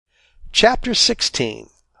Chapter 16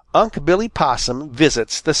 Unc' Billy Possum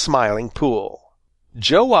Visits the Smiling Pool.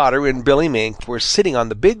 Joe Otter and Billy Mink were sitting on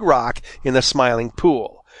the big rock in the Smiling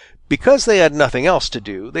Pool. Because they had nothing else to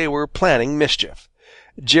do, they were planning mischief.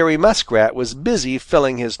 Jerry Muskrat was busy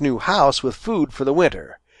filling his new house with food for the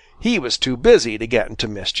winter. He was too busy to get into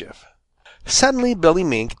mischief. Suddenly Billy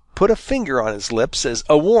Mink put a finger on his lips as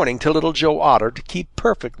a warning to Little Joe Otter to keep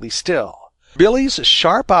perfectly still. Billy's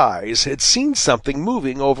sharp eyes had seen something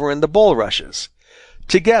moving over in the bulrushes.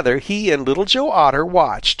 Together he and Little Joe Otter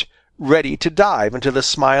watched, ready to dive into the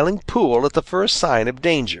Smiling Pool at the first sign of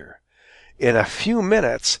danger. In a few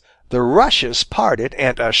minutes the rushes parted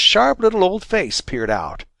and a sharp little old face peered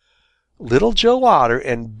out. Little Joe Otter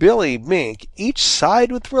and Billy Mink each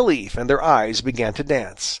sighed with relief, and their eyes began to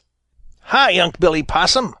dance. "Hi, Unc' Billy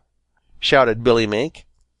Possum!" shouted Billy Mink.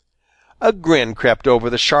 A grin crept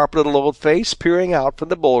over the sharp little old face peering out from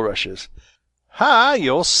the bulrushes. "Hi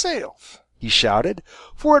yourself!" he shouted,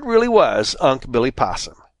 for it really was Unc' Billy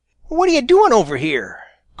Possum. "What are you doing over here?"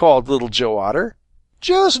 called Little Joe Otter.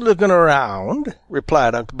 "Just looking around,"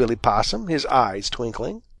 replied Unc' Billy Possum, his eyes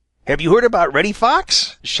twinkling. "Have you heard about Reddy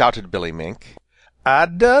Fox?" shouted Billy Mink. "I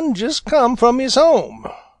done just come from his home,"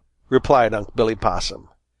 replied Unc' Billy Possum.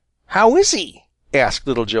 "How is he?" asked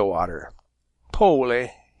Little Joe Otter.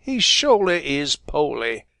 "Po'ly. He surely is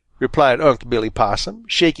po'ly," replied Unc' Billy Possum,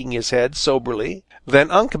 shaking his head soberly. Then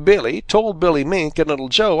Unc' Billy told Billy Mink and Little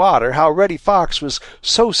Joe Otter how Reddy Fox was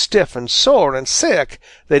so stiff and sore and sick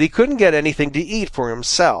that he couldn't get anything to eat for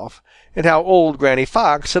himself, and how old Granny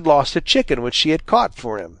Fox had lost a chicken which she had caught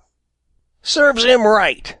for him. "Serves him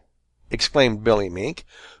right!" exclaimed Billy Mink,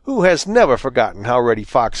 who has never forgotten how Reddy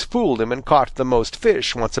Fox fooled him and caught the most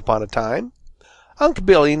fish once upon a time. Unc'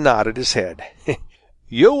 Billy nodded his head.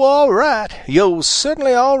 "Yo' all right. Yo'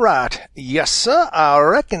 certainly all right. Yes, Sah, I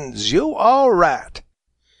reckons yo' all right."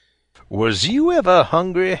 "Was you ever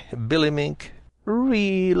hungry, Billy Mink?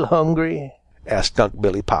 Real hungry?" asked Unc'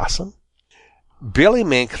 Billy Possum. Billy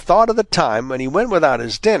Mink thought of the time when he went without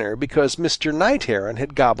his dinner because Mr. Night Heron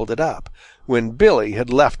had gobbled it up, when Billy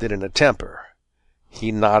had left it in a temper.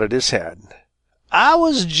 He nodded his head. "I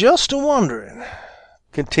was just a-wondering,"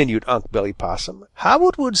 continued Unc' Billy Possum, "how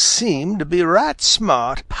it would seem to be right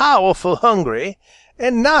smart, powerful hungry,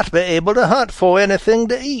 and not be able to hunt for anything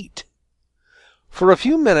to eat." For a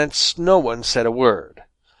few minutes no one said a word.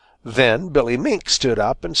 Then Billy Mink stood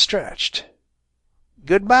up and stretched.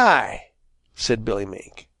 "Good-bye," said Billy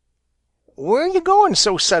Mink. "Where are you going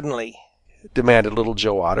so suddenly?" demanded Little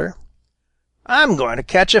Joe Otter. "I'm going to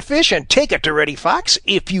catch a fish and take it to Reddy Fox,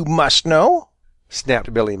 if you must know,"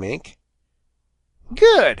 snapped Billy Mink.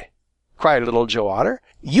 "Good!" cried Little Joe Otter.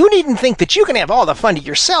 "You needn't think that you can have all the fun to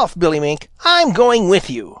yourself, Billy Mink. I'm going with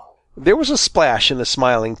you." There was a splash in the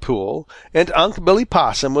Smiling Pool, and Unc' Billy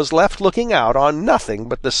Possum was left looking out on nothing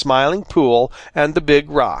but the Smiling Pool and the big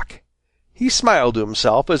rock. He smiled to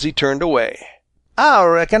himself as he turned away. "I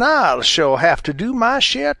reckon I'll sure have to do my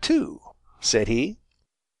share too," said he.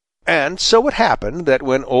 And so it happened that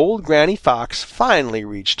when old Granny Fox finally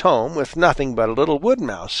reached home with nothing but a little wood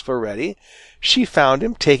mouse for Reddy, she found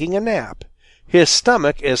him taking a nap, his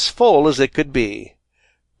stomach as full as it could be.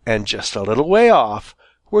 And just a little way off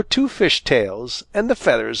were two fish tails and the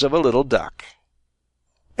feathers of a little duck.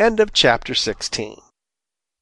 End of chapter 16.